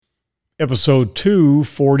Episode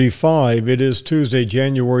 245. It is Tuesday,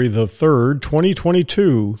 January the 3rd,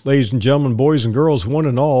 2022. Ladies and gentlemen, boys and girls, one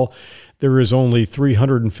and all, there is only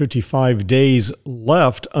 355 days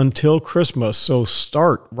left until Christmas. So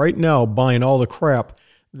start right now buying all the crap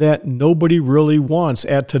that nobody really wants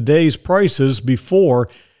at today's prices before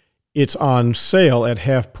it's on sale at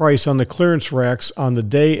half price on the clearance racks on the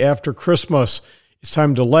day after Christmas. It's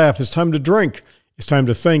time to laugh. It's time to drink. It's time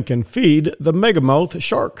to think and feed the megamouth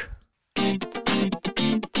shark.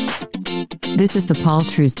 This is the Paul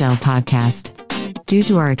Truesdell Podcast. Due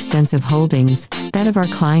to our extensive holdings, that of our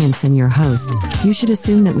clients and your host, you should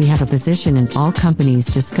assume that we have a position in all companies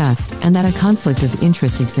discussed and that a conflict of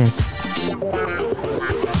interest exists.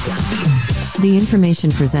 The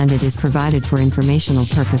information presented is provided for informational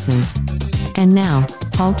purposes. And now,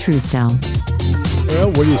 Paul Truesdell. Well,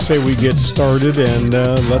 what do you say we get started and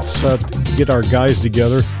let's get our guys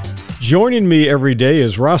together. Joining me every day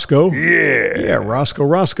is Roscoe. Yeah,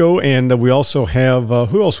 Roscoe. And we also have,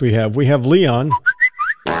 who else we have? We have Leon.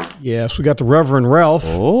 Yes, we got the Reverend Ralph.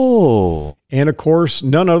 Oh. And of course,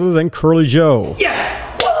 none other than Curly Joe. Yes!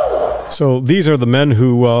 So these are the men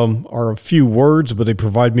who are a few words, but they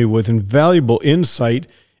provide me with invaluable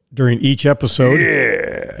insight during each episode.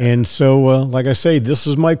 Yeah. And so, like I say, this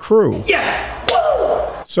is my crew. Yes!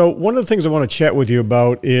 So one of the things I want to chat with you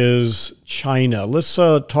about is China. Let's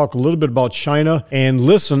talk a little bit about China and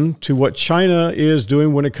listen to what China is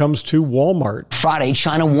doing when it comes to Walmart. Friday,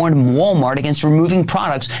 China warned Walmart against removing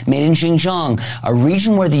products made in Xinjiang, a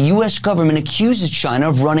region where the U.S. government accuses China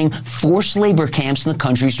of running forced labor camps in the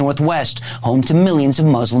country's northwest, home to millions of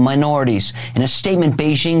Muslim minorities. In a statement,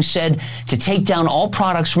 Beijing said to take down all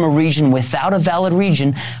products from a region without a valid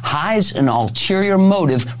region hides an ulterior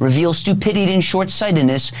motive, reveals stupidity and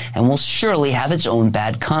short-sightedness, and will surely have its own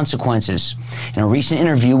bad consequences. In a recent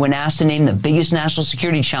interview, when asked to name the biggest national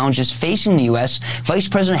security challenges facing the U.S., Vice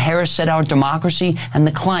President Harris said our democracy and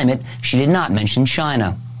the climate. She did not mention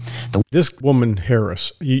China. This woman,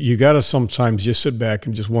 Harris, you got to sometimes just sit back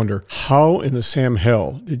and just wonder, how in the Sam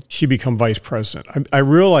hell did she become vice president? I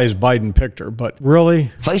realize Biden picked her, but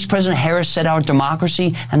really? Vice President Harris said our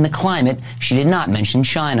democracy and the climate. She did not mention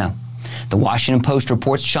China. The Washington Post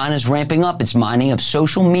reports China's ramping up its mining of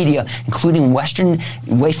social media, including Western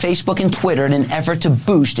Facebook and Twitter, in an effort to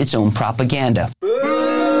boost its own propaganda.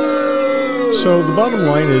 So the bottom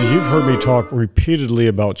line is, you've heard me talk repeatedly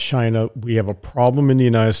about China. We have a problem in the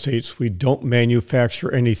United States. We don't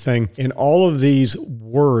manufacture anything. And all of these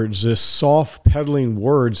words, this soft peddling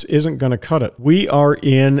words, isn't going to cut it. We are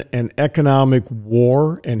in an economic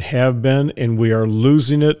war and have been, and we are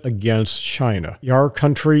losing it against China. Our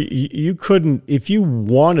country, you couldn't, if you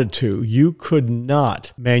wanted to, you could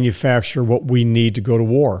not manufacture what we need to go to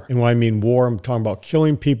war. And when I mean war, I'm talking about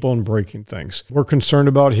killing people and breaking things. We're concerned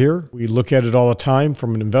about here. We look at it all the time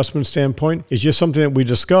from an investment standpoint. It's just something that we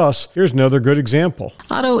discuss. Here's another good example.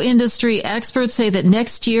 Auto industry experts say that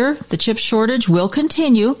next year, the chip shortage will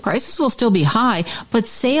continue. Prices will still be high, but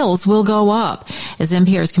sales will go up. As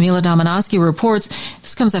NPR's Camila Dominowski reports,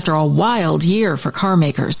 this comes after a wild year for car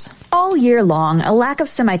makers. All year long, a lack of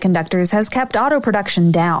semiconductors has kept auto production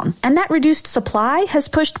down, and that reduced supply has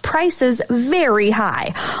pushed prices very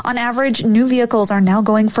high. On average, new vehicles are now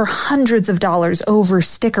going for hundreds of dollars over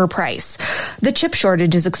sticker price. The chip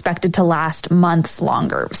shortage is expected to last months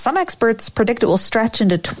longer. Some experts predict it will stretch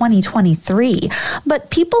into 2023, but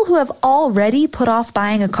people who have already put off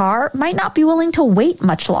buying a car might not be willing to wait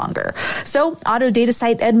much longer. So, auto data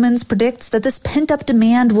site Edmunds predicts that this pent-up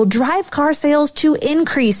demand will drive car sales to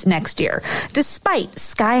increase next year, despite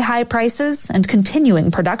sky-high prices and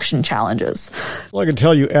continuing production challenges. Well, I can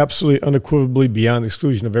tell you absolutely unequivocally, beyond the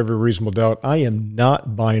exclusion of every reasonable doubt, I am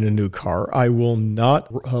not buying a new car. I will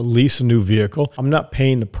not lease a new vehicle. I'm not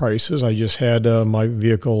paying the prices. I just had my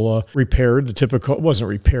vehicle repaired. The typical, it wasn't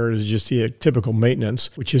repaired, it's just the typical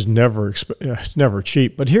maintenance, which is never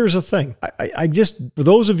cheap. But here's the thing. I just, for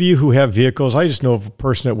those of you who have vehicles, I just know of a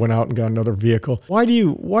person that went out and got another vehicle. Why do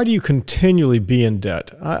you continually be in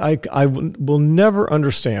debt? I will never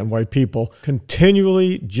understand why people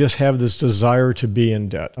continually just have this desire to be in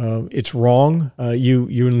debt. It's wrong.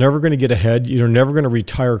 You're never going to get ahead. You're never going to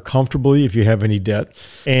retire comfortably if you have any debt.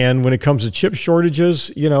 And when it comes to chip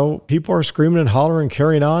shortages, people are screaming and hollering,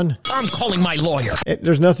 carrying on. I'm calling my lawyer.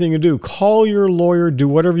 There's nothing you can do. Call your lawyer. Do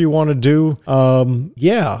whatever you want to do.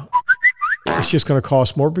 It's just going to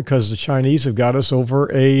cost more because the Chinese have got us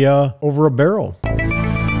over a barrel.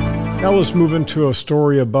 Now let's move into a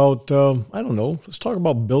story about, let's talk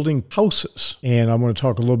about building houses. And I'm going to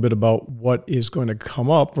talk a little bit about what is going to come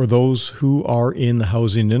up for those who are in the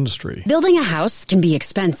housing industry. Building a house can be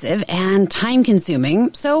expensive and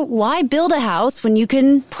time-consuming, so why build a house when you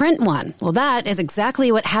can print one? Well, that is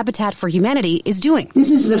exactly what Habitat for Humanity is doing. This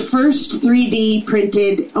is the first 3D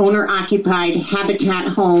printed owner-occupied Habitat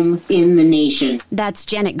home in the nation. That's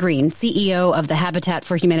Janet Green, CEO of the Habitat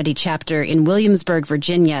for Humanity chapter in Williamsburg,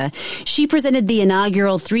 Virginia. She presented the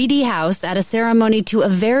inaugural 3D house at a ceremony to a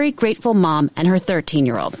very grateful mom and her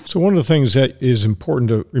 13-year-old. So one of the things that is important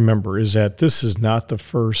to remember is that this is not the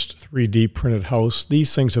first 3D printed house.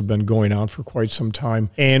 These things have been going on for quite some time,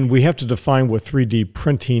 and we have to define what 3D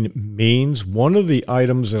printing means. One of the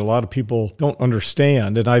items that a lot of people don't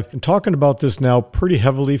understand, and I've been talking about this now pretty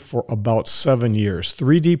heavily for about 7 years.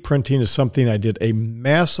 3D printing is something I did a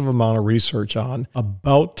massive amount of research on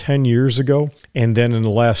about 10 years ago, and then in the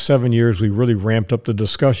last 7 years, we really ramped up the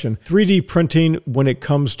discussion. 3D printing when it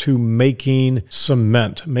comes to making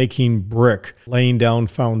cement, making brick, laying down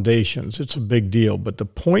foundations, it's a big deal. But the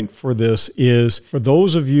point for this is for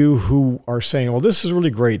those of you who are saying, well, this is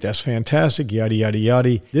really great, that's fantastic, yada, yada,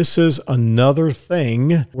 yada. This is another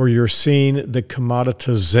thing where you're seeing the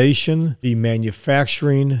commoditization, the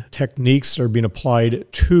manufacturing techniques that are being applied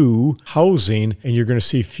to housing, and you're going to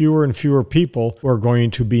see fewer and fewer people who are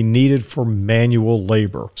going to be needed for manual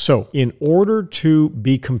labor. So in order to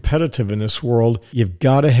be competitive in this world, you've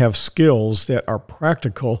got to have skills that are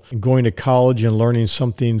practical, and going to college and learning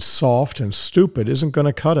something soft and stupid isn't going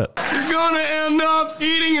to cut it. You're going to end up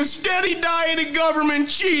eating a steady diet of government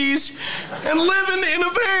cheese and living in a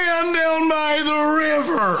van down by the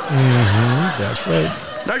river. That's right.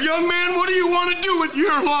 Now, young man, what do you want to do with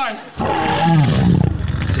your life?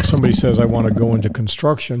 Somebody says, I want to go into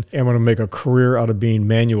construction and want to make a career out of being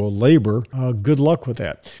manual labor, good luck with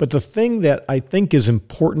that. But the thing that I think is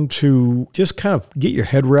important to just kind of get your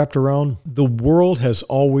head wrapped around, the world has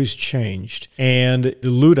always changed. And the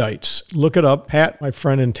Luddites, look it up. Pat, my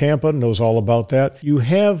friend in Tampa, knows all about that. You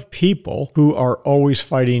have people who are always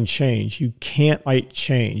fighting change. You can't fight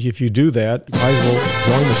change. If you do that, you might as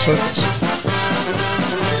well join the circus.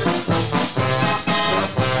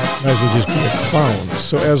 Might as well just be a clown.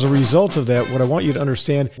 So as a result of that, what I want you to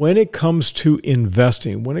understand, when it comes to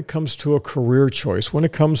investing, when it comes to a career choice, when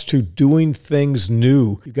it comes to doing things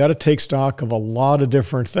new, you got to take stock of a lot of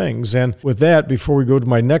different things. And with that, before we go to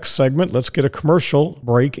my next segment, let's get a commercial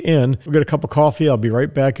break in. We'll get a cup of coffee. I'll be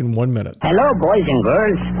right back in 1 minute. Hello, boys and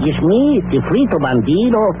girls. It's me, the Frito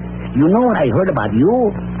Bandito. You know what I heard about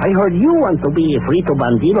you? I heard you want to be a Frito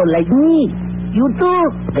Bandito like me. You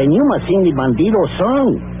do? Then you must sing the Bandito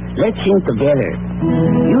song. Let's sing together.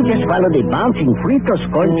 You just follow the bouncing Fritos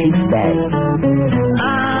corn chips bag.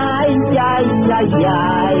 Ay, ay, ay,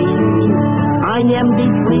 ay. I am the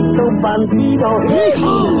Frito Bandito.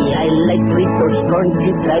 I like Fritos corn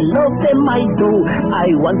chips. I love them, I do.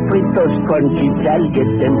 I want Fritos corn chips. I'll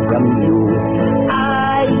get them from you.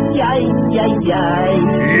 Ay, ay, ay, ay.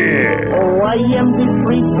 Yeah. Oh, I am the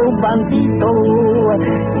Frito Bandito.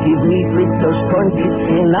 Give me Fritos corn chips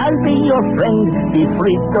and I'll be your friend. The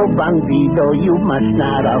Frito Bandito, you must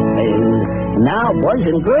not offend. Now, boys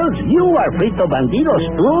and girls, you are Frito Banditos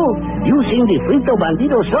too. You sing the Frito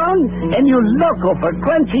Bandito song and you loco for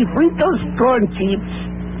crunchy Fritos corn chips.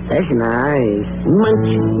 That's nice. Munch,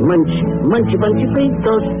 munch, munchy bunchy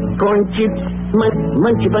Fritos corn chips.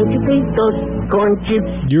 Munchy bunchy Fritos corn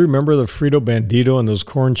chips. Do you remember the Frito Bandito and those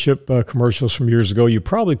corn chip commercials from years ago? You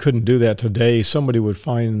probably couldn't do that today. Somebody would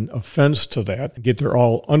find offense to that, get their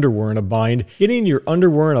all underwear in a bind. Getting your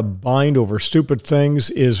underwear in a bind over stupid things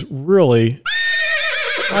is really...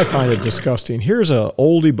 I find it disgusting. Here's a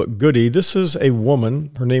oldie but goodie. This is a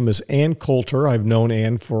woman. Her name is Ann Coulter. I've known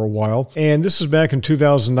Ann for a while. And this is back in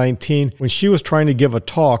 2019 when she was trying to give a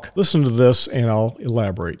talk. Listen to this and I'll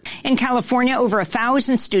elaborate. In California, over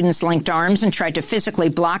 1,000 students linked arms and tried to physically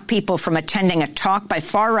block people from attending a talk by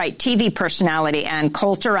far-right TV personality Ann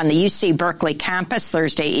Coulter on the UC Berkeley campus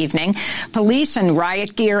Thursday evening. Police and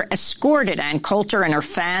riot gear escorted Ann Coulter and her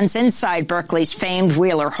fans inside Berkeley's famed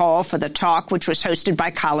Wheeler Hall for the talk, which was hosted by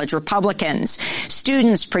college Republicans.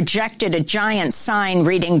 Students projected a giant sign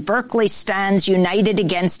reading "Berkeley stands united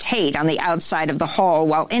against hate" on the outside of the hall,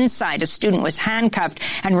 while inside a student was handcuffed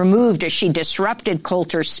and removed as she disrupted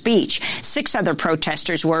Coulter's speech. 6 other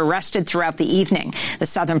protesters were arrested throughout the evening. The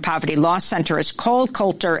Southern Poverty Law Center has called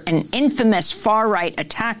Coulter an infamous far-right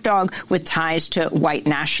attack dog with ties to white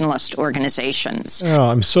nationalist organizations. Oh,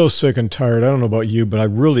 I'm so sick and tired. I don't know about you, but I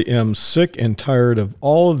really am sick and tired of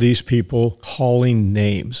all of these people calling names.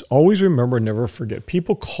 names. Always remember, never forget.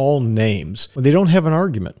 People call names when they don't have an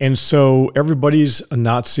argument. And so everybody's a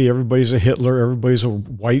Nazi, everybody's a Hitler, everybody's a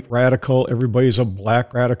white radical, everybody's a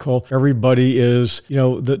black radical, everybody is,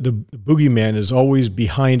 the boogeyman is always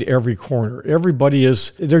behind every corner. Everybody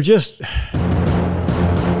is, they're just...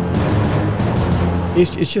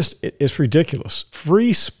 It's ridiculous.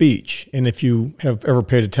 Free speech, and if you have ever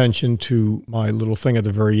paid attention to my little thing at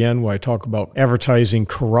the very end where I talk about advertising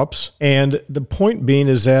corrupts, and the point being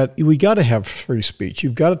is that we got to have free speech.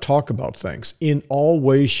 You've got to talk about things in all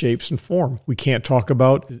ways, shapes, and form. We can't talk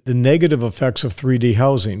about the negative effects of 3D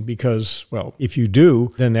housing because, well, if you do,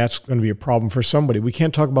 then that's going to be a problem for somebody. We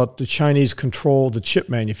can't talk about the Chinese control the chip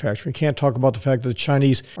manufacturing. We can't talk about the fact that the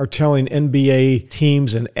Chinese are telling NBA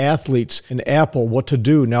teams and athletes and Apple what to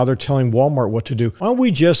do. Now they're telling Walmart what to do. Why don't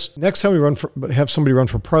we just, next time we have somebody run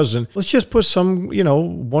for president, let's just put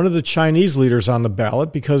one of the Chinese leaders on the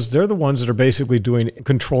ballot because they're the ones that are basically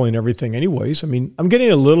controlling everything anyways. I mean, I'm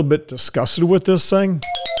getting a little bit disgusted with this thing.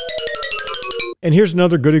 And here's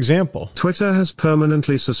another good example. Twitter has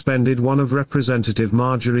permanently suspended one of Representative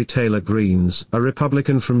Marjorie Taylor Greene's, a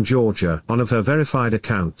Republican from Georgia, one of her verified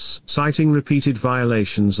accounts, citing repeated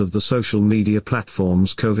violations of the social media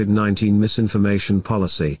platform's COVID-19 misinformation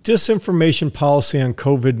policy. Disinformation policy on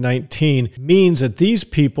COVID-19 means that these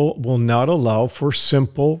people will not allow for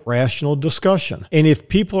simple, rational discussion. And if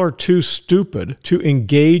people are too stupid to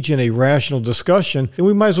engage in a rational discussion, then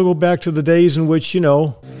we might as well go back to the days in which,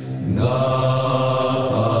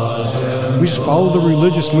 we just follow the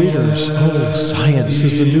religious leaders. Oh, science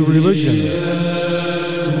is the new religion.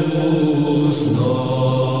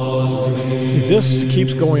 If this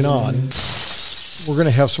keeps going on, we're going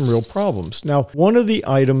to have some real problems. Now, one of the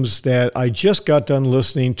items that I just got done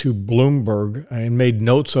listening to Bloomberg and made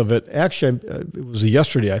notes of it, actually, it was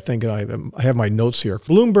yesterday, I think, and I have my notes here.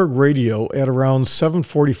 Bloomberg Radio at around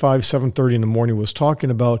 7:45, 7:30 in the morning was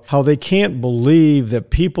talking about how they can't believe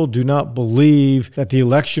that people do not believe that the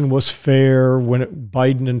election was fair when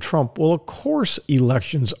Biden and Trump. Well, of course,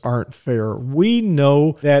 elections aren't fair. We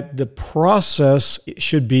know that the process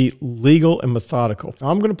should be legal and methodical. Now,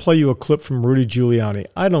 I'm going to play you a clip from Rudy Giuliani.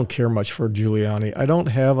 I don't care much for Giuliani. I don't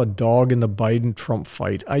have a dog in the Biden-Trump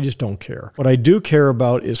fight. I just don't care. What I do care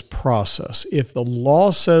about is process. If the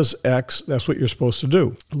law says X, that's what you're supposed to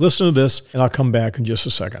do. Listen to this, and I'll come back in just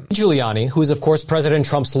a second. Giuliani, who is, of course, President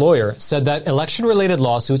Trump's lawyer, said that election-related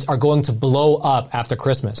lawsuits are going to blow up after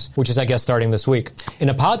Christmas, which is, I guess, starting this week. In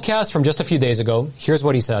a podcast from just a few days ago, here's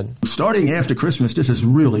what he said. Starting after Christmas, this is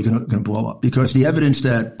really going to blow up because the evidence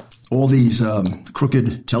that all these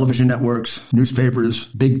crooked television networks, newspapers,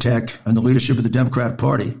 big tech, and the leadership of the Democratic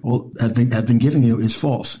Party have been giving you is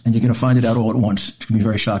false. And you're going to find it out all at once. It's going to be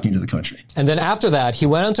very shocking to the country. And then after that, he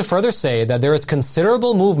went on to further say that there is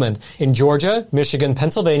considerable movement in Georgia, Michigan,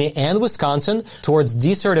 Pennsylvania, and Wisconsin towards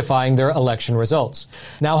decertifying their election results.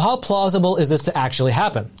 Now, how plausible is this to actually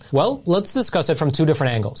happen? Well, let's discuss it from two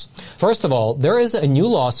different angles. First of all, there is a new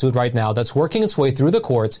lawsuit right now that's working its way through the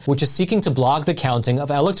courts, which is seeking to block the counting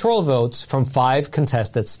of electoral votes from 5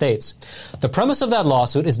 contested states. The premise of that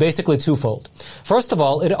lawsuit is basically twofold. First of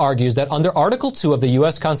all, it argues that under Article 2 of the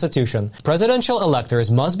U.S. Constitution, presidential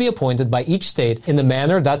electors must be appointed by each state in the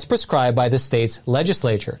manner that's prescribed by the state's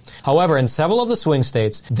legislature. However, in several of the swing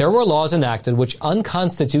states, there were laws enacted which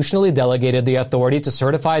unconstitutionally delegated the authority to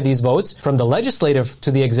certify these votes from the legislative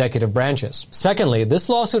to the executive branches. Secondly, this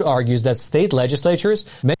lawsuit argues that state legislatures...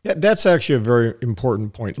 That's actually a very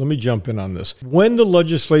important point. Let me jump in on this. When the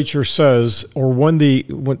legislature says, or when the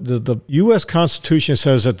U.S. Constitution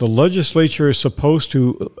says that the legislature is supposed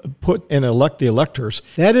to put and elect the electors,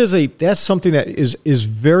 that's something that is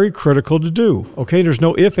very critical to do. Okay, there's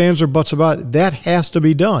no ifs, ands, or buts about it. That has to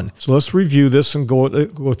be done. So let's review this and go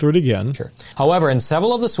through it again. Sure. However, in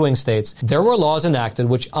several of the swing states, there were laws enacted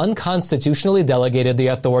which unconstitutionally delegated the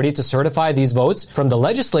authority to certify these votes from the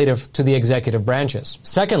legislative to the executive branches.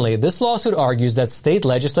 Secondly, this lawsuit argues that state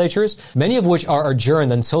legislatures, many of which are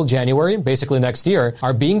adjourned until January, basically next year,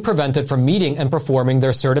 are being prevented from meeting and performing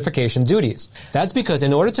their certification duties. That's because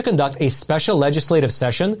in order to conduct a special legislative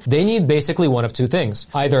session, they need basically one of two things,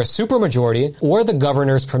 either a supermajority or the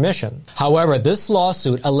governor's permission. However, this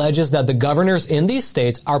lawsuit alleges that the governors in these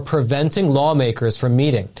states are preventing lawmakers from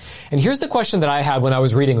meeting. And here's the question that I had when I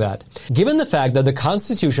was reading that. Given the fact that the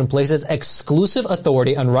Constitution places exclusive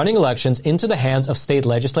authority on running elections into the hands of state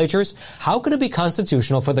legislatures, how could it be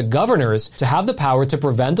constitutional for the governors to have the power to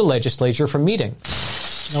prevent the legislature from meeting?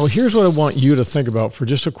 Now, here's what I want you to think about for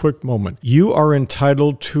just a quick moment. You are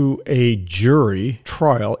entitled to a jury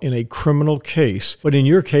trial in a criminal case, but in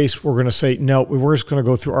your case, we're going to say, no, we're just going to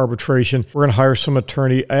go through arbitration. We're going to hire some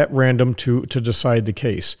attorney at random to decide the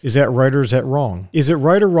case. Is that right or is that wrong? Is it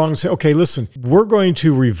right or wrong to say, okay, listen, we're going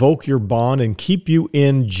to revoke your bond and keep you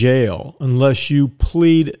in jail unless you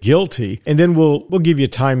plead guilty, and then we'll give you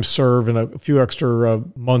time served and a few extra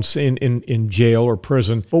months in jail or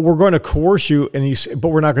prison, but we're going to coerce you, and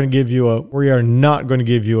we are not going to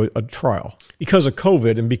give you a trial. Because of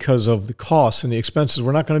COVID and because of the costs and the expenses,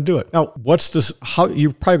 we're not going to do it. Now, what's this? How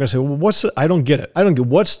you're probably going to say, well, I don't get it.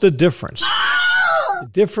 What's the difference? The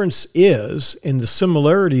difference is, and the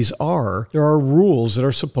similarities are, there are rules that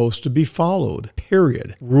are supposed to be followed,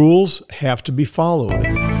 period. Rules have to be followed.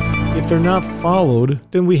 If they're not followed,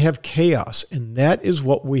 then we have chaos, and that is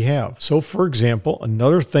what we have. So, for example,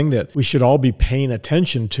 another thing that we should all be paying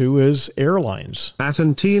attention to is airlines.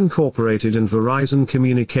 AT&T Incorporated and Verizon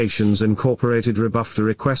Communications Incorporated rebuffed a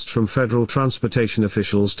request from federal transportation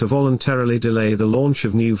officials to voluntarily delay the launch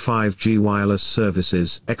of new 5G wireless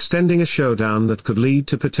services, extending a showdown that could lead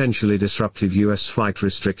to potentially disruptive U.S. flight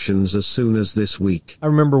restrictions as soon as this week. I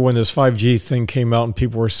remember when this 5G thing came out and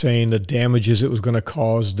people were saying the damages it was going to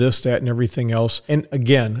cause, this, that, and everything else. And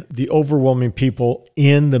again, the overwhelming people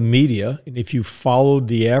in the media, and if you followed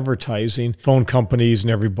the advertising, phone companies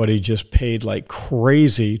and everybody just paid like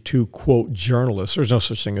crazy to quote journalists. There's no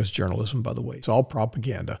such thing as journalism, by the way. It's all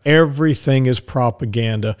propaganda. Everything is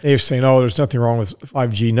propaganda. They're saying, oh, there's nothing wrong with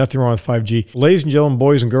 5G, nothing wrong with 5G. Ladies and gentlemen,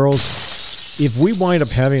 boys and girls, if we wind up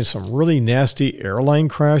having some really nasty airline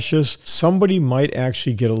crashes, somebody might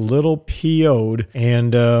actually get a little PO'd,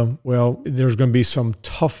 and, there's going to be some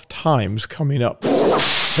tough times coming up.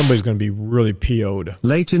 Somebody's going to be really PO'd.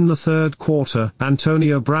 Late in the third quarter,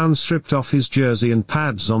 Antonio Brown stripped off his jersey and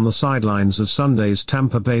pads on the sidelines of Sunday's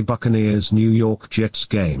Tampa Bay Buccaneers New York Jets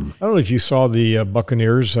game. I don't know if you saw the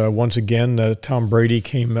Buccaneers. Once again, Tom Brady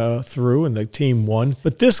came through and the team won.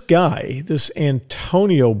 But this guy, this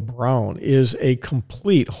Antonio Brown, is a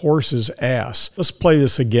complete horse's ass. Let's play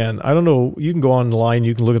this again. I don't know. You can go online.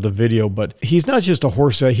 You can look at the video. But he's not just a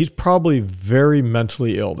horse's ass. He's probably very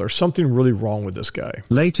mentally ill. There's something really wrong with this guy.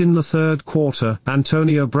 Late in the third quarter,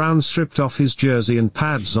 Antonio Brown stripped off his jersey and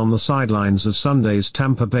pads on the sidelines of Sunday's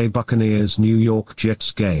Tampa Bay Buccaneers New York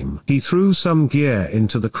Jets game. He threw some gear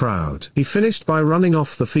into the crowd. He finished by running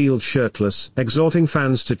off the field shirtless, exhorting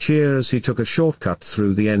fans to cheer as he took a shortcut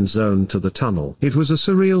through the end zone to the tunnel. It was a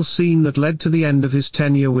surreal scene that led to the end of his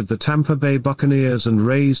tenure with the Tampa Bay Buccaneers and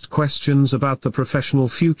raised questions about the professional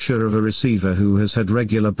future of a receiver who has had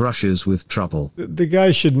regular brushes with trouble. The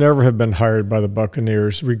guy should never have been hired by the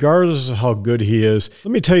Buccaneers, regardless of how good he is.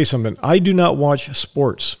 Let me tell you something. I do not watch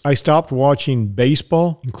sports. I stopped watching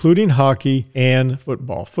baseball, including hockey and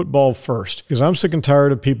football. Football first, because I'm sick and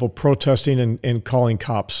tired of people protesting and calling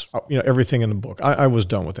cops, everything in the book. I was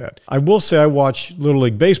done with that. I will say I watch Little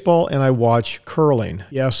League Baseball and I watch curling.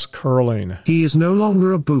 Yes, curling. He is no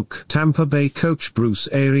longer a book, Tampa Bay coach Bruce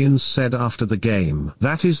Arians said after the game.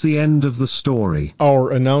 That is the end of the story.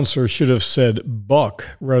 Our announcer should have said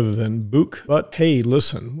Buck rather than Book, but hey,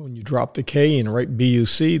 listen, when you drop the K and write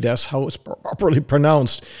B-U-C, that's how it's properly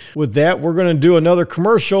pronounced. With that, we're going to do another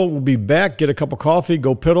commercial. We'll be back, get a cup of coffee,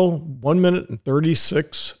 go piddle, 1 minute and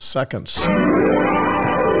 36 seconds. They'll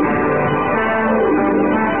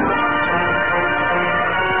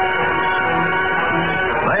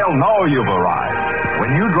know you've arrived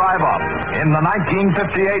when you drive up in the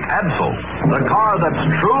 1958 Edsel, the car that's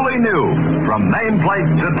truly new from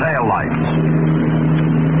nameplate to taillights.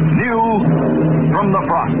 New from the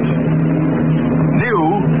front,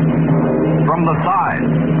 new from the side,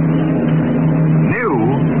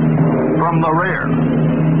 new from the rear.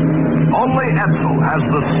 Only Edsel has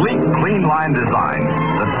the sleek, clean line design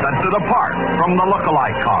that sets it apart from the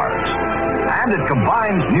look-alike cars. And it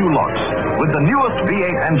combines new looks with the newest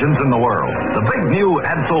V8 engines in the world, the big new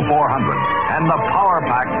Edsel 400 and the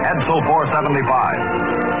power-packed Edsel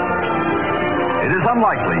 475. It is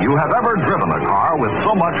unlikely you have ever driven a car with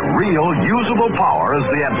so much real, usable power as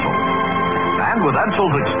the Edsel. And with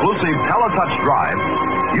Edsel's exclusive TeleTouch drive,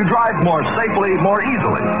 you drive more safely, more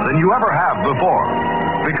easily than you ever have before,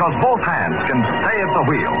 because both hands can stay at the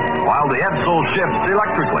wheel while the Edsel shifts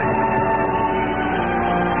electrically.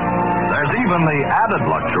 There's even the added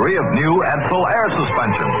luxury of new Edsel air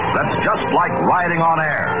suspension that's just like riding on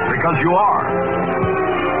air, because you are.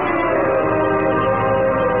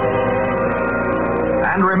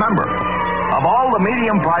 And remember, of all the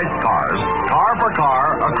medium-priced cars, car for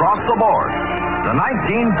car, across the board, the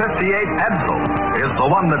 1958 Edsel is the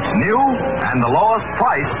one that's new and the lowest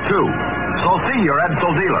price, too. So see your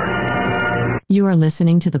Edsel dealer. You are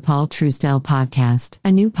listening to the Paul Truesdell Podcast.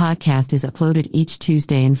 A new podcast is uploaded each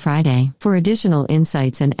Tuesday and Friday. For additional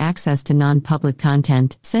insights and access to non-public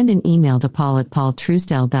content, send an email to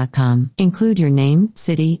paul@paultruesdell.com. Include your name,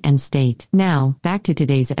 city, and state. Now, back to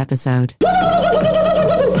today's episode.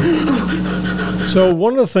 So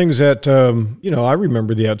one of the things that, I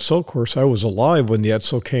remember the Edsel. Of course, I was alive when the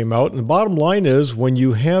Edsel came out. And the bottom line is when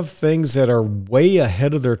you have things that are way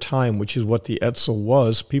ahead of their time, which is what the Edsel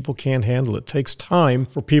was, people can't handle it. It takes time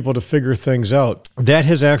for people to figure things out. That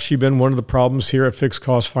has actually been one of the problems here at Fixed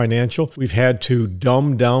Cost Financial. We've had to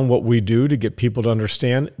dumb down what we do to get people to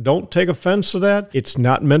understand. Don't take offense to that. It's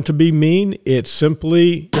not meant to be mean. It's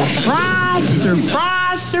simply...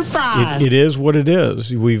 Surprise. It is what it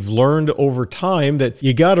is. We've learned over time that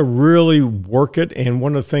you got to really work it. And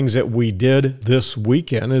one of the things that we did this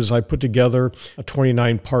weekend is I put together a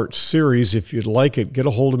 29-part series. If you'd like it, get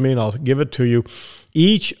a hold of me and I'll give it to you.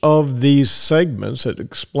 Each of these segments, it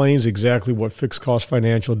explains exactly what Fixed Cost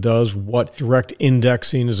Financial does, what direct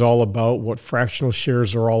indexing is all about, what fractional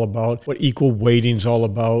shares are all about, what equal weighting is all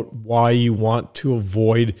about, why you want to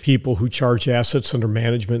avoid people who charge assets under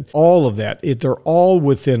management, all of that. They're all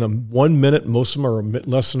within 1 minute. Most of them are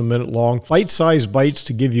less than a minute long. Bite-sized bites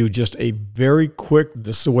to give you just a very quick,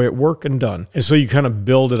 this is the way it worked and done. And so you kind of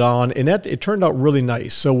build it on, and it turned out really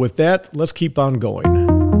nice. So with that, let's keep on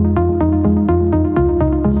going.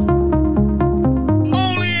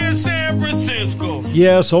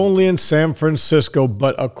 Yes, only in San Francisco,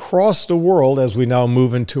 but across the world as we now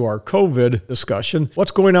move into our COVID discussion.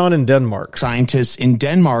 What's going on in Denmark? Scientists in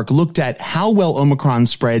Denmark looked at how well Omicron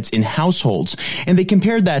spreads in households, and they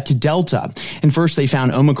compared that to Delta. And first, they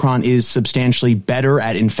found Omicron is substantially better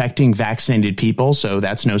at infecting vaccinated people, so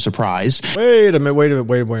that's no surprise. Wait a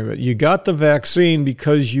minute. You got the vaccine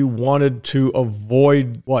because you wanted to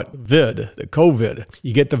avoid what? The COVID.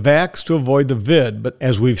 You get the vax to avoid the vid, but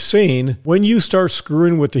as we've seen, when you start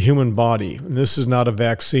screwing with the human body, and this is not a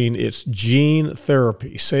vaccine, it's gene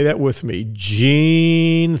therapy. Say that with me.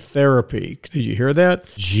 Gene therapy. Did you hear that?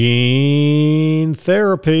 Gene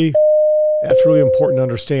therapy. That's really important to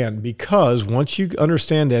understand because once you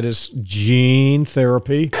understand that it's gene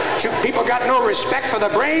therapy, people got no respect for the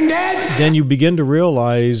brain dead? Then you begin to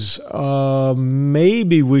realize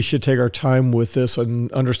maybe we should take our time with this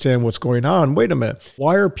and understand what's going on. Wait a minute.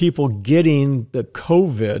 Why are people getting the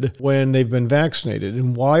COVID when they've been vaccinated?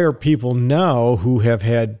 And why are people now who have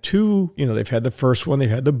had two, they've had the first one, they've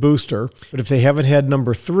had the booster, but if they haven't had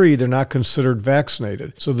number 3, they're not considered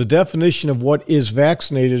vaccinated. So the definition of what is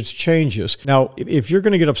vaccinated changes. Now, if you're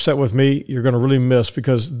going to get upset with me, you're going to really miss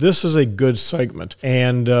because this is a good segment.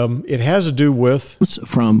 And it has to do with...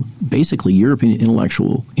 From basically European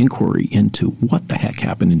intellectual inquiry into what the heck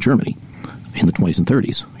happened in Germany in the 20s and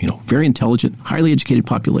 30s. Very intelligent, highly educated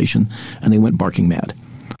population, and they went barking mad.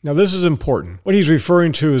 Now, this is important. What he's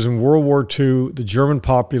referring to is in World War II, the German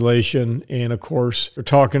population, and of course, they're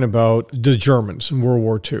talking about the Germans in World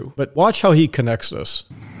War II. But watch how he connects this.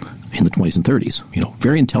 In the 20s and 30s,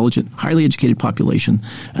 very intelligent, highly educated population,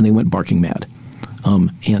 and they went barking mad.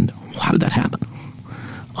 And how did that happen?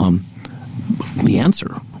 The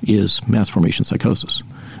answer is mass formation psychosis.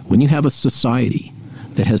 When you have a society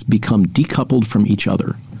that has become decoupled from each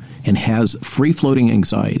other and has free-floating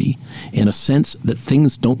anxiety and a sense that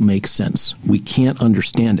things don't make sense, we can't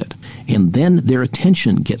understand it, and then their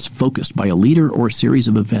attention gets focused by a leader or a series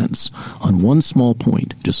of events on one small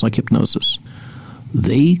point, just like hypnosis,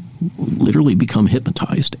 they literally become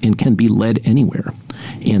hypnotized and can be led anywhere.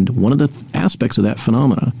 And one of the aspects of that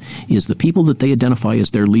phenomena is the people that they identify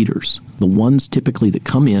as their leaders, the ones typically that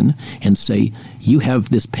come in and say, you have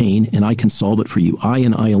this pain and I can solve it for you. I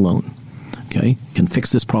and I alone, can fix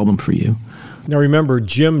this problem for you. Now, remember,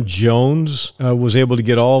 Jim Jones was able to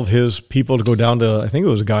get all of his people to go down to, I think it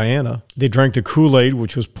was Guyana. They drank the Kool-Aid,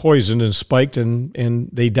 which was poisoned and spiked, and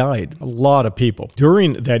they died. A lot of people.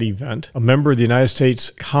 During that event, a member of the United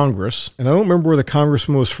States Congress, and I don't remember where the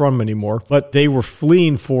congressman was from anymore, but they were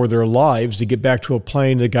fleeing for their lives to get back to a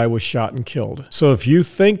plane. The guy was shot and killed. So if you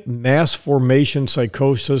think mass formation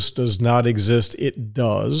psychosis does not exist, it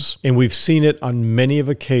does. And we've seen it on many of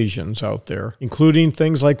occasions out there, including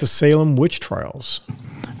things like the Salem witch trials.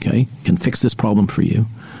 Can fix this problem for you.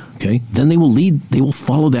 Then they will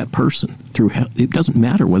follow that person through. It doesn't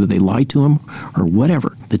matter whether they lie to him or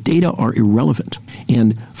whatever. The data are irrelevant.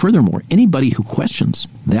 And furthermore, anybody who questions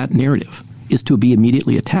that narrative is to be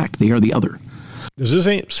immediately attacked. They are the other. Does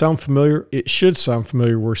this sound familiar? It should sound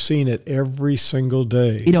familiar. We're seeing it every single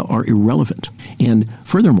day. Data are irrelevant. And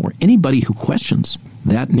furthermore, anybody who questions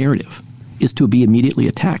that narrative is to be immediately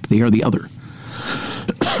attacked. They are the other.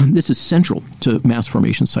 This is central to mass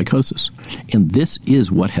formation psychosis. And this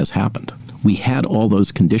is what has happened. We had all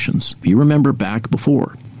those conditions. If you remember back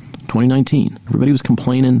before 2019, everybody was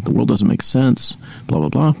complaining, the world doesn't make sense, blah, blah,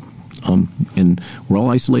 blah. And we're all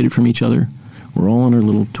isolated from each other. We're all on our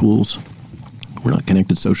little tools. We're not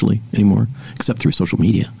connected socially anymore, except through social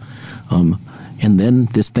media. And then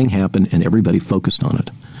this thing happened, and everybody focused on it.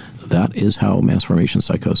 That is how mass formation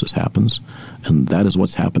psychosis happens, and that is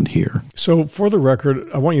what's happened here. So for the record,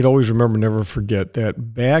 I want you to always remember, never forget,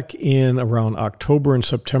 that back in around October and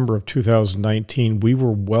September of 2019, we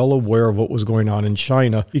were well aware of what was going on in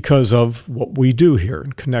China because of what we do here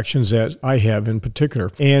and connections that I have in particular.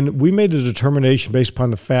 And we made a determination based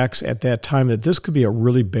upon the facts at that time that this could be a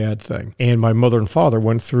really bad thing. And my mother and father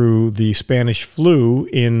went through the Spanish flu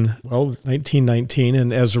in, 1919,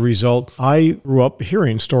 and as a result, I grew up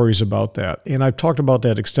hearing stories about that. And I've talked about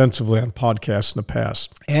that extensively on podcasts in the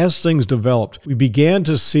past. As things developed, we began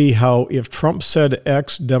to see how if Trump said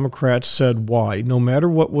X, Democrats said Y. No matter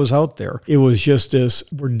what was out there, it was just this,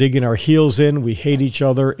 we're digging our heels in, we hate each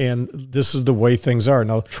other, and this is the way things are.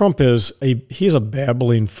 Now, Trump he's a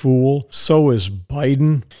babbling fool. So is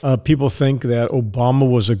Biden. People think that Obama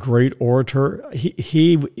was a great orator.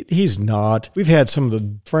 He's not. We've had some of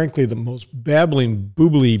frankly, the most babbling,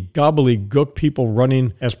 boobly, gobbledygook people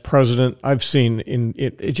running as president I've seen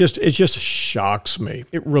it just shocks me.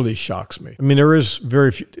 It really shocks me. I mean, there is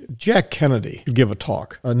very few. Jack Kennedy could give a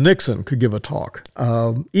talk. Nixon could give a talk.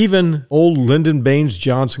 Even old Lyndon Baines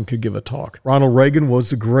Johnson could give a talk. Ronald Reagan was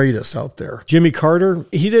the greatest out there. Jimmy Carter,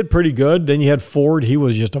 he did pretty good. Then you had Ford. He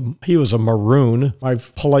was a maroon. My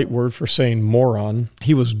polite word for saying moron.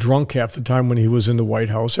 He was drunk half the time when he was in the White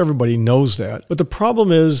House. Everybody knows that. But the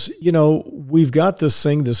problem is, we've got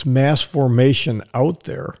this mass formation out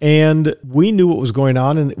there. And we knew what was going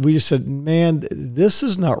on, and we just said, man, this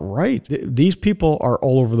is not right. These people are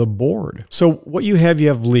all over the board. So what you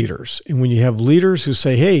have leaders. And when you have leaders who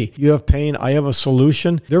say, hey, you have pain, I have a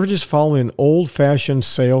solution, they're just following an old-fashioned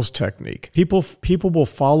sales technique. People will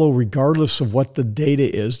follow regardless of what the data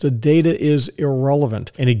is. The data is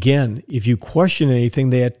irrelevant. And again, if you question anything,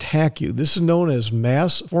 they attack you. This is known as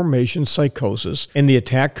mass formation psychosis, and the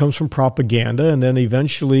attack comes from propaganda, and then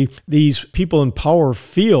eventually these people in power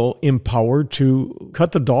feel empowered to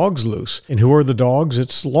cut the dogs loose. And who are the dogs?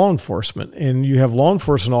 It's law enforcement. And you have law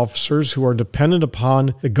enforcement officers who are dependent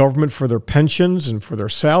upon the government for their pensions and for their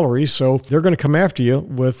salaries. So they're going to come after you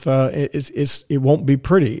with, it won't be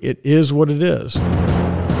pretty. It is what it is.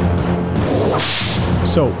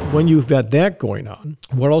 So when you've got that going on,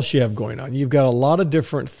 what else you have going on? You've got a lot of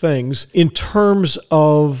different things in terms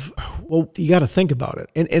of, you got to think about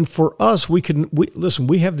it. And for us, we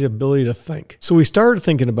have the ability to think. So we started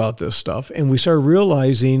thinking about this stuff, and we started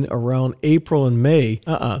realizing around April and May,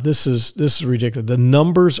 this is ridiculous. The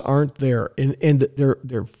numbers aren't there, and they're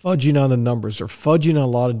fudging on the numbers. They're fudging on a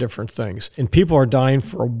lot of different things, and people are dying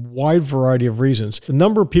for a wide variety of reasons. The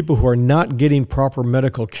number of people who are not getting proper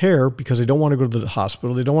medical care because they don't want to go to the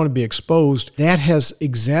hospital, they don't want to be exposed, that has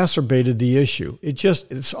exacerbated the issue.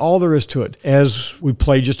 It's all there is to it. As we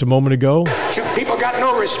played just a moment ago. You people got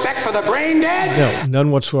no respect for the brain dead? No, none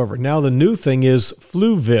whatsoever. Now the new thing is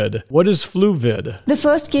FluVid. What is FluVid? The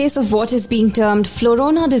first case of what is being termed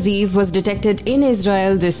Florona disease was detected in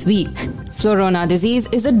Israel this week. Florona disease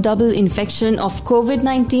is a double infection of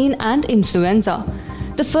COVID-19 and influenza.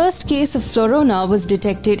 The first case of Florona was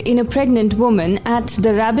detected in a pregnant woman at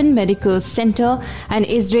the Rabin Medical Center, an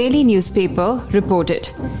Israeli newspaper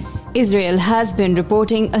reported. Israel has been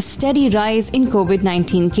reporting a steady rise in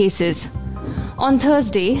COVID-19 cases. On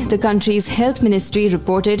Thursday, the country's health ministry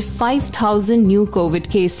reported 5,000 new COVID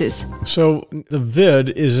cases. So the vid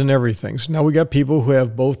is in everything. So now we got people who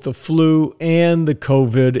have both the flu and the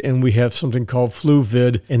COVID, and we have something called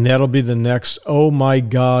FluVid, and that'll be the next, oh my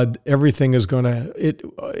God, everything is going to,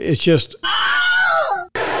 it's just...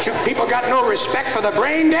 You people got no respect for the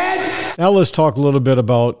brain dead? Now let's talk a little bit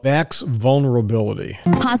about vax vulnerability.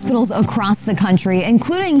 Hospitals across the country,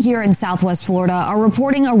 including here in Southwest Florida, are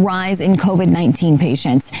reporting a rise in COVID-19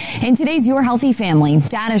 patients. In today's Your Healthy Family,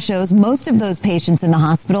 data shows most of those patients in the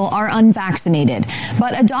hospital are unvaccinated.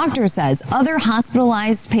 But a doctor says other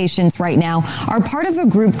hospitalized patients right now are part of a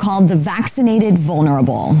group called the vaccinated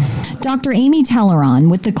vulnerable. Dr. Amy Telleron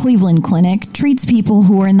with the Cleveland Clinic treats people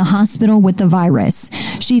who are in the hospital with the virus.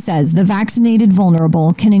 She says the vaccinated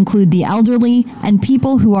vulnerable can include the elderly and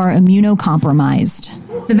people who are immunocompromised.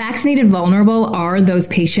 The vaccinated vulnerable are those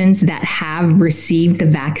patients that have received the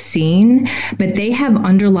vaccine, but they have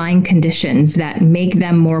underlying conditions that make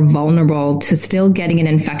them more vulnerable to still getting an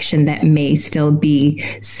infection that may still be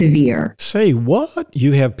severe. Say what?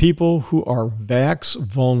 You have people who are vax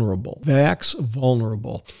vulnerable. Vax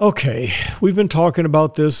vulnerable. Okay, we've been talking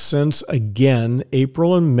about this since, again,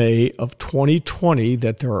 April and May of 2020,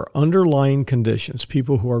 that there are underlying conditions.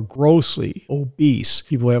 People who are grossly obese,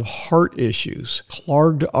 people who have heart issues,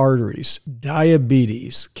 clogged arteries,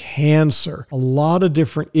 diabetes, cancer, a lot of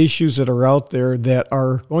different issues that are out there that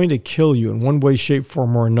are going to kill you in one way, shape,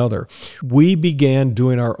 form, or another. We began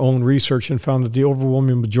doing our own research and found that the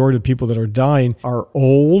overwhelming majority of people that are dying are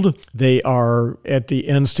old. They are at the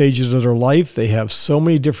end stages of their life. They have so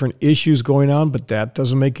many different issues going on, but that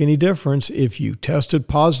doesn't make any difference. If you tested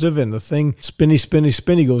positive and the thing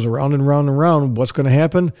spinny goes around and round and round, what's going to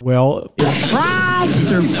happen? Well,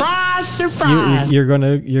 surprise. You're going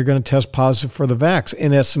to test positive for the vax.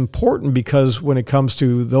 And that's important because when it comes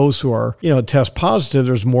to those who are, test positive,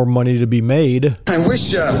 there's more money to be made. I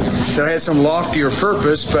wish that I had some loftier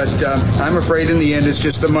purpose, but I'm afraid in the end it's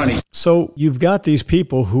just the money. So you've got these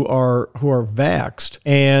people who are vaxxed,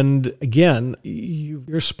 and again,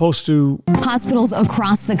 you're supposed to... Hospitals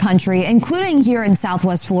across the country, including here in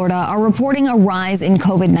Southwest Florida, are reporting a rise in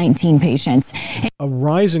COVID-19 patients. A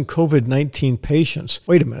rise in COVID-19 patients.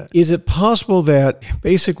 Wait a minute. Is it possible that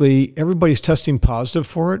basically everybody's testing positive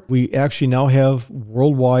for it? We actually now have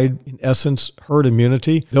worldwide, in essence, herd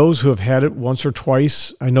immunity. Those who have had it once or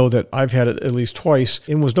twice, I know that I've had it at least twice,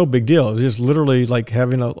 and it was no big deal. It was just literally like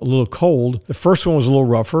having a little cold. The first one was a little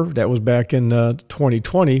rougher. That was back in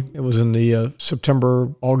 2020. It was in the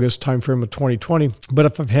September, August timeframe of 2020. But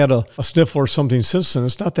if I've had a sniffle or something since then,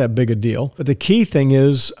 it's not that big a deal. But the key thing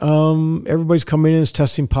is everybody's coming in as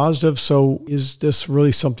testing positive. So is this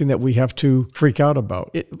really something that we have to freak out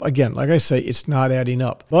about? Again, like I say, it's not adding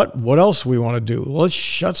up. But what else do we want to do? Let's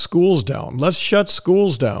shut schools down.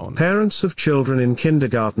 Parents of children in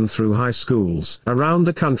kindergarten through high schools around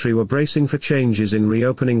the country were bracing for changes in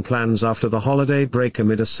reopening plans after the holiday break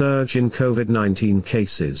amid a surge in COVID-19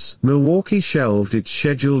 cases. Milwaukee shelved its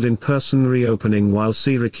scheduled in-person reopening while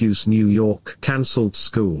Syracuse, New York, canceled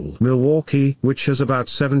school. Milwaukee, which has about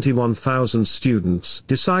 71,000 students,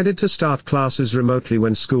 decided to start classes remotely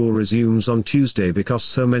when school resumes on Tuesday because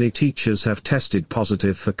so many teachers have tested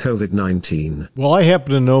positive for COVID-19. Well, I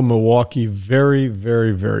happen to know Milwaukee very,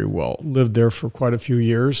 very, very well. Lived there for quite a few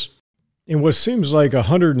years. In what seems like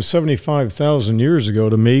 175,000 years ago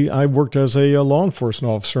to me, I worked as a law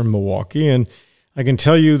enforcement officer in Milwaukee, and I can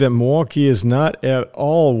tell you that Milwaukee is not at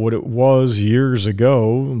all what it was years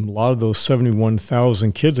ago. A lot of those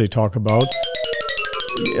 71,000 kids they talk about,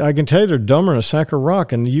 I can tell you they're dumber than a sack of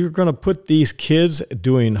rock, and you're going to put these kids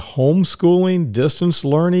doing homeschooling, distance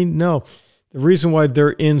learning? No. The reason why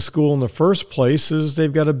they're in school in the first place is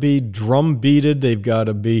they've got to be drumbeated. They've got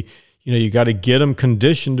to be... you got to get them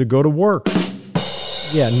conditioned to go to work.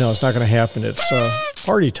 Yeah, no, it's not going to happen. It's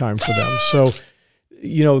party time for them. So,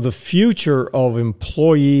 the future of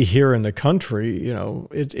employee here in the country,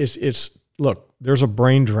 look, there's a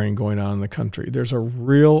brain drain going on in the country. There's a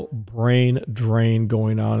real brain drain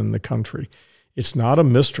going on in the country. It's not a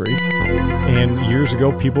mystery. And years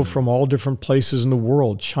ago, people from all different places in the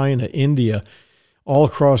world, China, India, all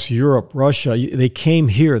across Europe, Russia, they came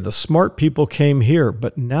here. The smart people came here.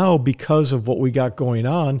 But now, because of what we got going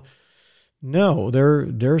on, no,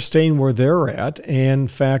 they're staying where they're at. And in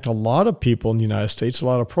fact, a lot of people in the United States, a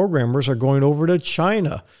lot of programmers are going over to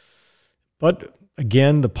China. But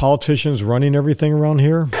again, the politicians running everything around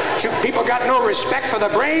here. People got no respect for the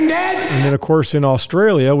brain dead. And then, of course, in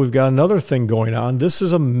Australia, we've got another thing going on. This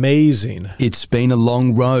is amazing. It's been a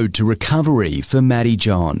long road to recovery for Matty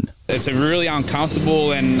John. It's a really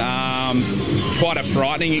uncomfortable and quite a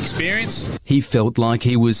frightening experience. He felt like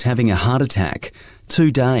he was having a heart attack 2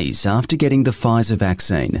 days after getting the Pfizer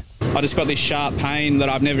vaccine. I just got this sharp pain that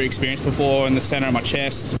I've never experienced before in the centre of my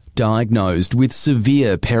chest. Diagnosed with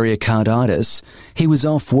severe pericarditis, he was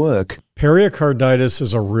off work. Pericarditis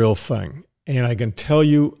is a real thing. And I can tell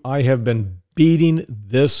you, I have been beating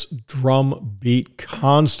this drum beat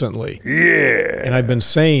constantly. Yeah. And I've been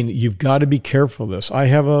saying, you've got to be careful of this. I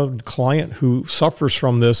have a client who suffers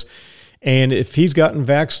from this. And if he's gotten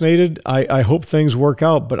vaccinated, I hope things work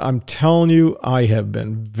out. But I'm telling you, I have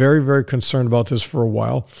been very, very concerned about this for a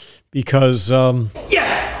while because...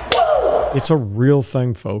 yes! It's a real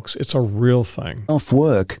thing, folks. It's a real thing. Off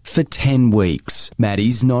work for 10 weeks.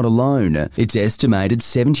 Maddie's not alone. It's estimated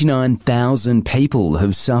 79,000 people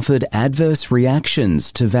have suffered adverse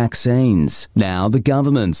reactions to vaccines. Now the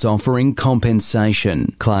government's offering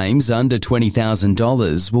compensation. Claims under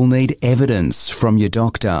 $20,000 will need evidence from your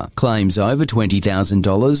doctor. Claims over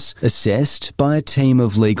 $20,000 assessed by a team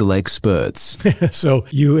of legal experts. So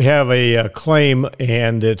you have a claim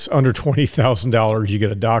and it's under $20,000, you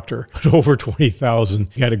get a doctor. But over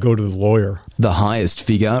 $20,000, you got to go to the lawyer. The highest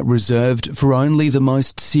figure reserved for only the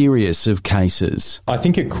most serious of cases. I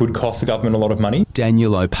think it could cost the government a lot of money.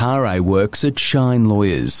 Daniel Opare works at Shine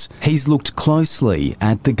Lawyers. He's looked closely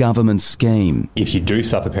at the government scheme. If you do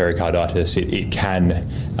suffer pericarditis, it can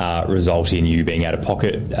result in you being out of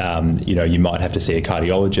pocket. You might have to see a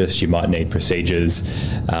cardiologist, you might need procedures.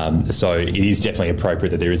 So it is definitely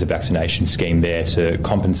appropriate that there is a vaccination scheme there to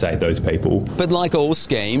compensate those people. But like all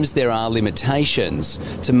schemes, there are limitations.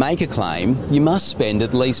 To make a claim, you must spend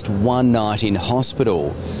at least one night in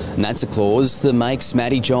hospital. And that's a clause that makes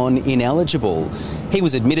Matty John ineligible. He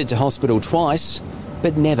was admitted to hospital twice,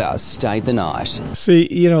 but never stayed the night. See,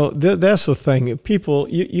 that's the thing. People,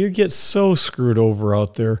 you get so screwed over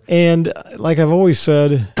out there. And like I've always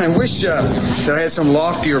said, I wish that I had some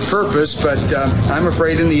loftier purpose, but I'm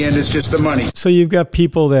afraid in the end it's just the money. So you've got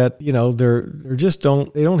people that, they're just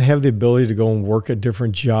they don't have the ability to go and work at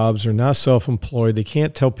different jobs. They're not self-employed. They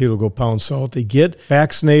can't tell people to go pound salt. They get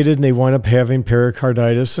vaccinated and they wind up having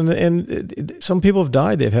pericarditis. And some people have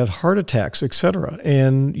died. They've had heart attacks, etc.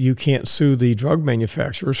 And you can't sue the drug manufacturers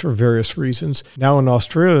for various reasons. Now in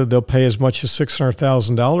Australia, they'll pay as much as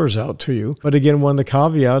 $600,000 out to you. But again, one of the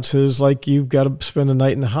caveats is like you've got to spend a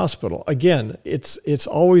night in the hospital. Again, it's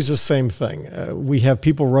always the same thing. We have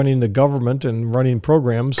people running the government and running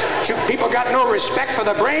programs. People got no respect for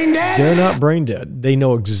the brain dead? They're not brain dead. They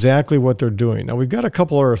know exactly what they're doing. Now, we've got a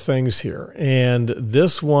couple other things here, and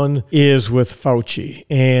this one is with Fauci.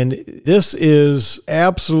 And this is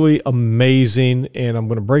absolutely amazing, and I'm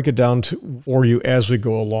going to break it down for you as we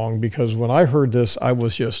go along, because when I heard this, I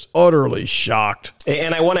was just utterly shocked.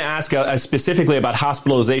 And I want to ask specifically about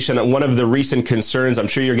hospitalization. One of the recent concerns, I'm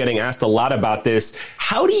sure you're getting asked a lot about this,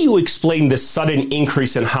 how do you explain this sudden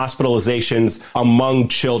increase in hospitalizations among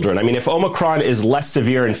children? I mean, if Omicron is less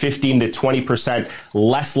severe and 15 to 20%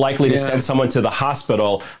 less likely to send someone to the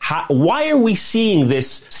hospital, why are we seeing this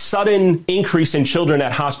sudden increase in children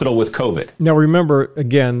at hospital with COVID? Now, remember,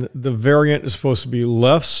 again, the variant is supposed to be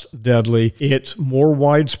less deadly. It's more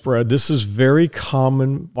widespread. This is very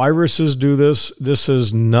common. Viruses do this. This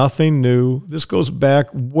is nothing new. This goes back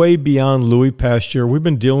way beyond Louis Pasteur. We've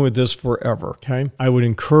been dealing with this forever, okay? I would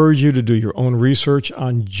encourage you to do your own research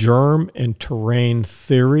on germ and terrain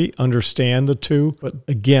theory, understand the two. But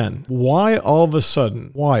again, why all of a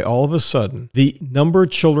sudden, the number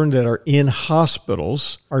of children that are in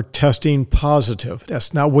hospitals are testing positive?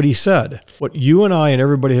 That's not what he said. What you and I and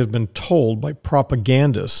everybody has been told by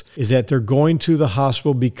propagandists is that they're going to the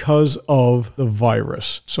hospital because of the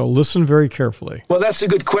virus. So listen very carefully. Well, that's a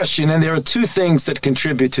good question, and there are two things that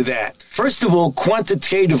contribute to that. First of all,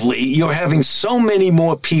 quantitatively, you're having so many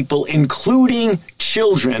more people, including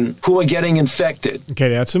children, who are getting infected. Okay,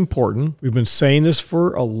 that's important. We've been saying this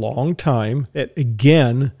for a long time, that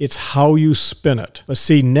again, it's how you spin it. But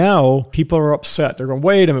see, now people are upset. They're going,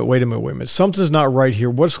 wait a minute. Something's not right here.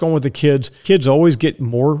 What's going on with the kids? Kids always get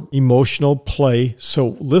more emotional play.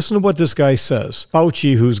 So listen to what this guy says.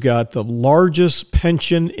 Fauci, who's got the largest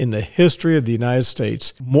pension in the history of the United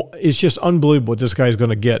States, it's just unbelievable what this guy's going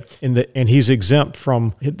to get. And he's exempt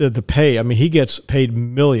from the pay. I mean, he gets paid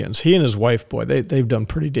millions. He and his wife, boy, they've done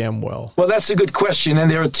pretty damn well. Well, that's a good question, and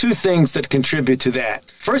there are two things that contribute to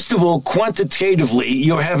that. First of all, quantitatively,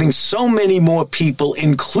 you're having so many more people,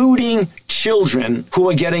 including children, who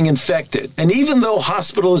are getting infected. And even though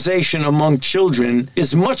hospitalization among children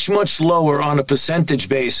is much, much lower on a percentage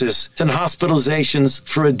basis than hospitalizations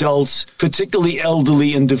for adults, particularly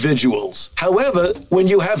elderly individuals. However, when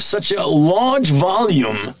you have such a large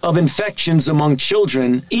volume of infections among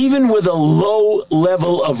children, even with a low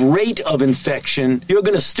level of rate of infection, you're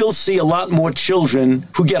going to still see a lot more children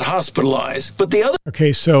who get hospitalized. But the other...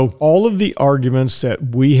 Okay, so all of the arguments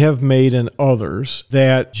that we have made and others,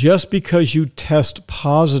 that just because you test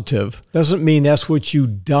positive doesn't mean that's what you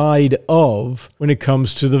died of when it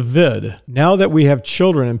comes to the vid. Now that we have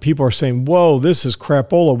children and people are saying, whoa, this is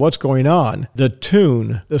crapola, what's going on?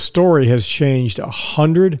 The story has changed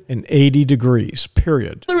 180 degrees,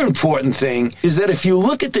 period. The other important thing is that if you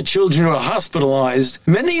look at the children who are hospitalized,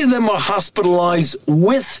 many of them are hospitalized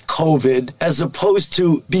with COVID as opposed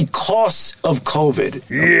to because because of COVID.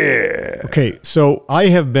 Yeah. Okay, so I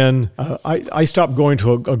have been, I stopped going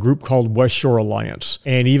to a group called West Shore Alliance.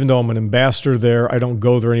 And even though I'm an ambassador there, I don't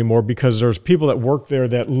go there anymore because there's people that work there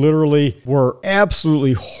that literally were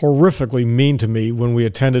absolutely horrifically mean to me when we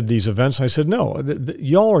attended these events. I said, no,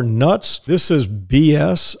 y'all are nuts. This is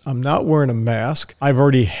BS. I'm not wearing a mask. I've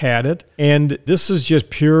already had it. And this is just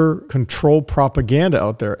pure control propaganda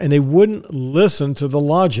out there. And they wouldn't listen to the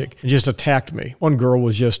logic and just attacked me. One girl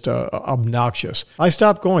was just obnoxious. I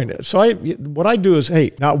stopped going. So what I do is,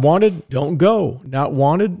 hey, not wanted, don't go. Not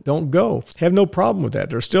wanted, don't go. Have no problem with that.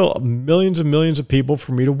 There's still millions and millions of people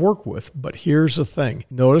for me to work with. But here's the thing.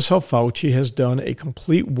 Notice how Fauci has done a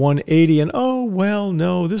complete 180 and, oh, well,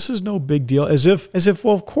 no, this is no big deal. As if,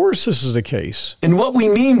 well, of course this is the case. And what we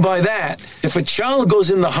mean by that, if a child goes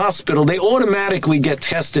in the hospital, they automatically get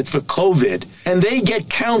tested for COVID and they get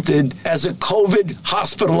counted as a COVID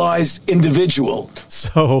hospitalized individual.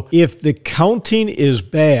 So if the counting is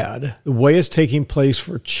bad, the way it's taking place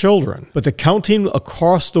for children, but the counting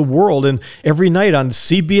across the world and every night on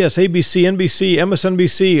CBS, ABC, NBC,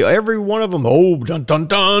 MSNBC, every one of them, oh, dun, dun,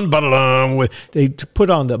 dun, ba-da-dum, they put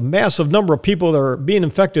on the massive number of people that are being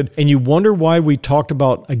infected. And you wonder why we talked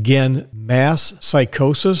about, again, mass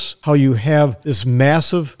psychosis, how you have this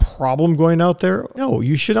massive problem going out there. No,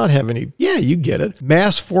 you should not have any. Yeah, you get it.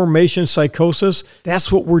 Mass formation psychosis,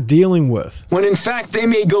 that's what we're dealing with. When in fact, they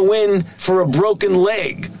may go in for a broken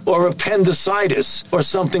leg or appendicitis or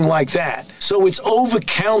something like that. So it's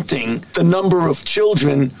overcounting the number of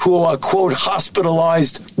children who are, quote,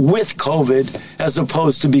 hospitalized with COVID as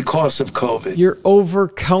opposed to because of COVID. You're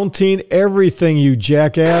overcounting everything, you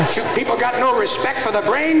jackass. People got no respect for the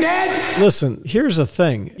brain dead? Listen, here's the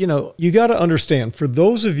thing. You got to understand, for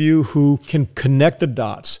those of you who can connect the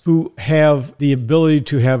dots, who have the ability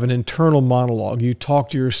to have an internal monologue, you talk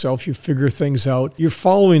to yourself, you figure things out, you're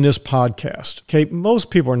following this podcast. Okay, most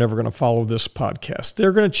people are never going to follow this podcast.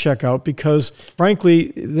 They're going to check out because,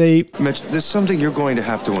 frankly, Mitch, there's something you're going to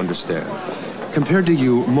have to understand. Compared to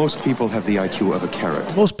you, most people have the IQ of a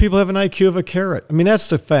carrot. Most people have an IQ of a carrot. I mean, that's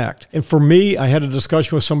the fact. And for me, I had a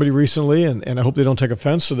discussion with somebody recently, and I hope they don't take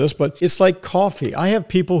offense to this, but it's like coffee. I have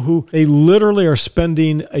people who, they literally are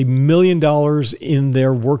spending $1 million in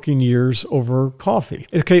their working years over coffee.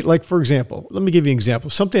 Okay, like for example, let me give you an example.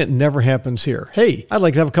 Something that never happens here. Hey, I'd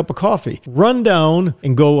like to have a cup of coffee. Run down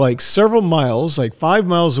and go like several miles, like 5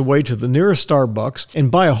 miles away to the nearest Starbucks and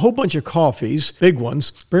buy a whole bunch of coffees, big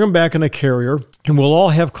ones, bring them back in a carrier, and we'll all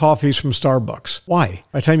have coffees from Starbucks. Why?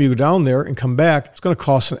 By the time you go down there and come back, it's going to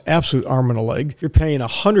cost an absolute arm and a leg. You're paying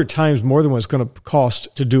 100 times more than what it's going to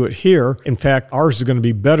cost to do it here. In fact, ours is going to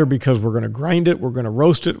be better because we're going to grind it, we're going to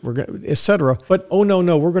roast it, we're going to, etc. But oh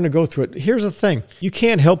no, we're going to go through it. Here's the thing. You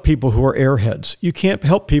can't help people who are airheads. You can't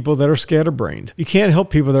help people that are scatterbrained. You can't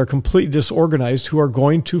help people that are completely disorganized who are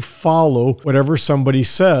going to follow whatever somebody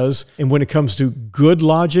says. And when it comes to good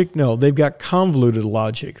logic, no, they've got convoluted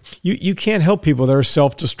logic. You can't help people that are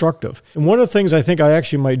self-destructive. And one of the things I think I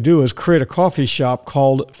actually might do is create a coffee shop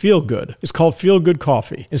called Feel Good. It's called Feel Good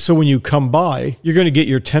Coffee. And so when you come by, you're going to get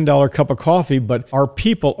your $10 cup of coffee, but our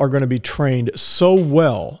people are going to be trained so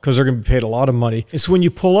well because they're going to be paid a lot of money. And so when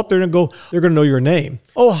you pull up, they're going to know your name.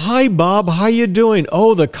 Oh, hi, Bob. How you doing?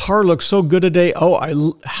 Oh, the car looks so good today.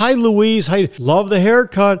 Oh, hi, Louise. Hi, love the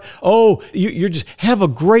haircut. Oh, you're just have a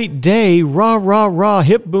great day. Rah, rah, rah,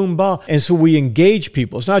 hip, boom, bah. And so we engage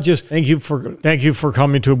people. It's not just thank you for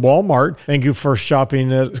coming to Walmart. Thank you for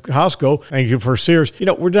shopping at Costco. Thank you for Sears.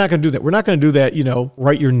 We're not going to do that. We're not going to do that,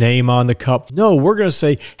 write your name on the cup. No, we're going to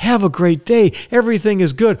say, have a great day. Everything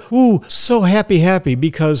is good. Ooh, so happy,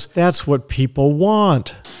 because that's what people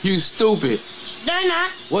want. You stupid. They're not.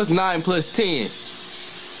 What's 9 plus 10?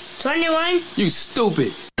 21. You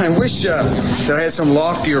stupid. I wish that I had some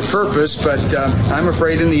loftier purpose, but I'm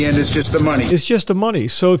afraid in the end it's just the money. It's just the money.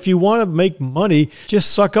 So if you want to make money,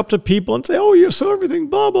 just suck up to people and say, oh, you're so everything,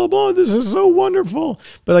 blah, blah, blah. This is so wonderful.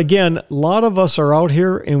 But again, a lot of us are out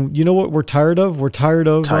here, and you know what we're tired of? We're tired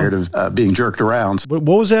of... being jerked around. What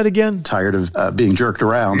was that again? Tired of being jerked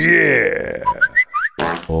around. Yeah.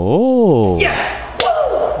 Oh. Yes.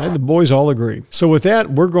 And the boys all agree. So with that,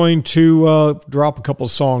 we're going to drop a couple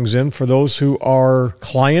songs in for those who are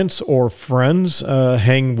clients or friends.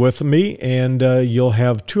 Hang with me, and you'll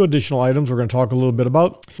have 2 additional items we're going to talk a little bit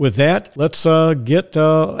about. With that, let's get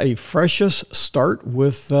a freshest start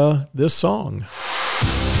with this song.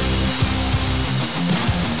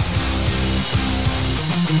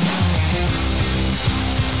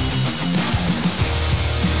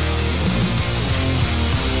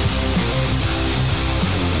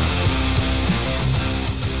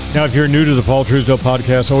 Now, if you're new to the Paul Truesdell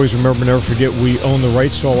podcast, always remember, never forget, we own the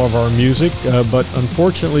rights to all of our music. But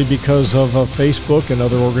unfortunately, because of Facebook and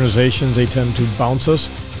other organizations, they tend to bounce us.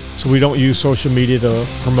 So we don't use social media to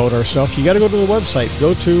promote our stuff. You got to go to the website.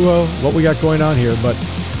 Go to what we got going on here. But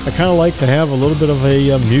I kind of like to have a little bit of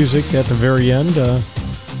a music at the very end.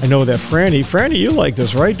 I know that Franny, you like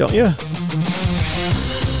this, right? Don't you?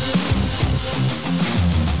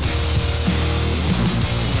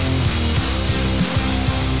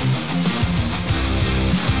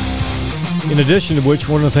 In addition to which,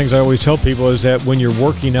 one of the things I always tell people is that when you're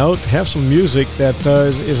working out, have some music that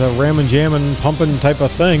is a ramming, jamming, pumping type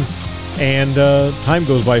of thing, and time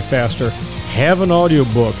goes by faster. Have an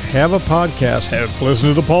audiobook, have a podcast, listen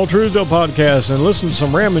to the Paul Truesdell podcast, and listen to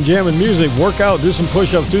some ramming, jamming music, work out, do some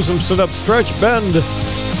push-ups, do some sit-ups, stretch, bend.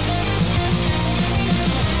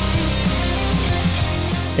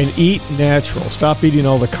 And eat natural. Stop eating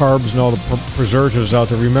all the carbs and all the preservatives out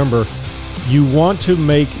there. Remember, you want to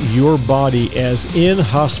make your body as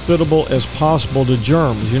inhospitable as possible to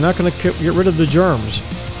germs. You're not going to get rid of the germs.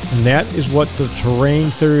 And that is what the terrain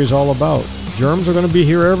theory is all about. Germs are going to be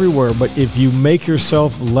here everywhere, but if you make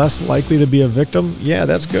yourself less likely to be a victim, yeah,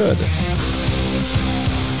 that's good.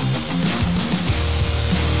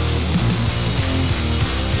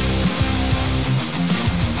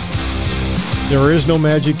 There is no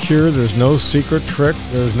magic cure. There's no secret trick.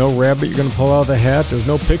 There's no rabbit you're going to pull out of the hat. There's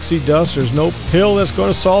no pixie dust. There's no pill that's going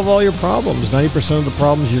to solve all your problems. 90% of the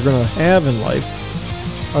problems you're going to have in life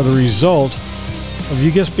are the result of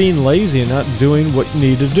you just being lazy and not doing what you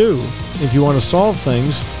need to do. If you want to solve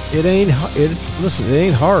things, it ain't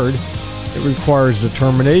hard. It requires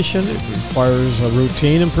determination. It requires a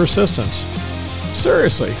routine and persistence.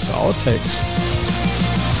 Seriously, it's all it takes.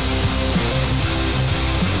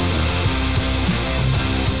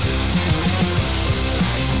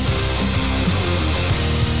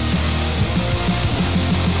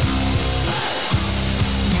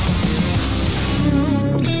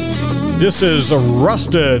 This is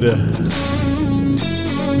Rusted.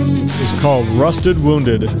 It's called Rusted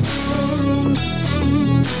Wounded.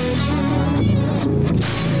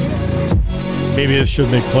 Maybe this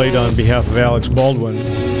should be played on behalf of Alex Baldwin.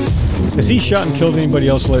 Has he shot and killed anybody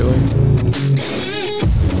else lately?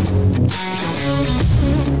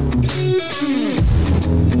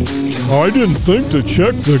 I didn't think to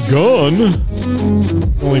check the gun.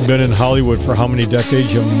 Only been in Hollywood for how many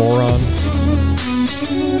decades, you moron?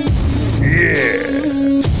 Yeah.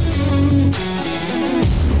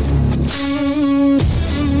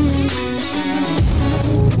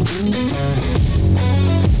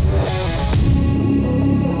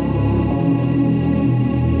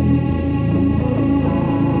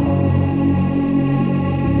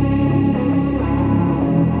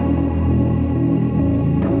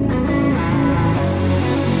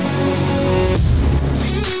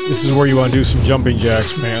 This is where you want to do some jumping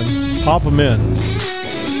jacks, man. Pop them in.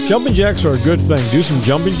 Jumping jacks are a good thing. Do some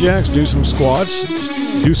jumping jacks, do some squats,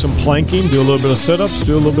 do some planking, do a little bit of sit-ups,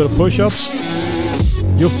 do a little bit of push-ups.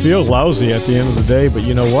 You'll feel lousy at the end of the day, but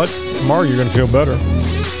you know what? Tomorrow you're going to feel better.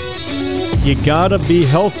 You got to be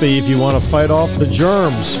healthy if you want to fight off the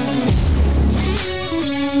germs.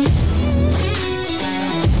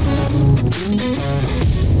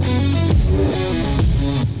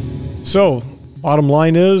 So, bottom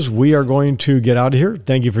line is, we are going to get out of here.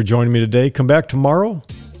 Thank you for joining me today. Come back tomorrow.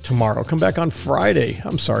 Come back on Friday.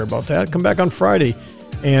 I'm sorry about that. Come back on Friday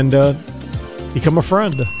and become a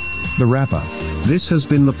friend. The wrap-up. This has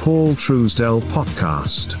been the Paul Truesdell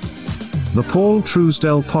Podcast. The Paul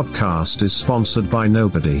Truesdell Podcast is sponsored by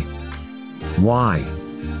nobody. Why?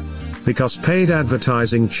 Because paid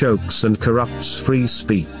advertising chokes and corrupts free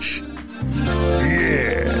speech.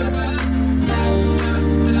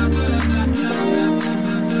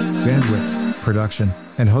 Bandwidth, production,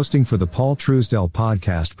 and hosting for the Paul Truesdell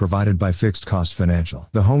Podcast provided by Fixed Cost Financial,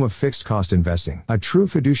 the home of fixed cost investing, a true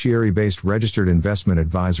fiduciary-based registered investment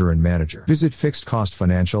advisor and manager. Visit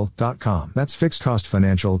fixedcostfinancial.com. That's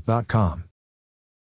fixedcostfinancial.com.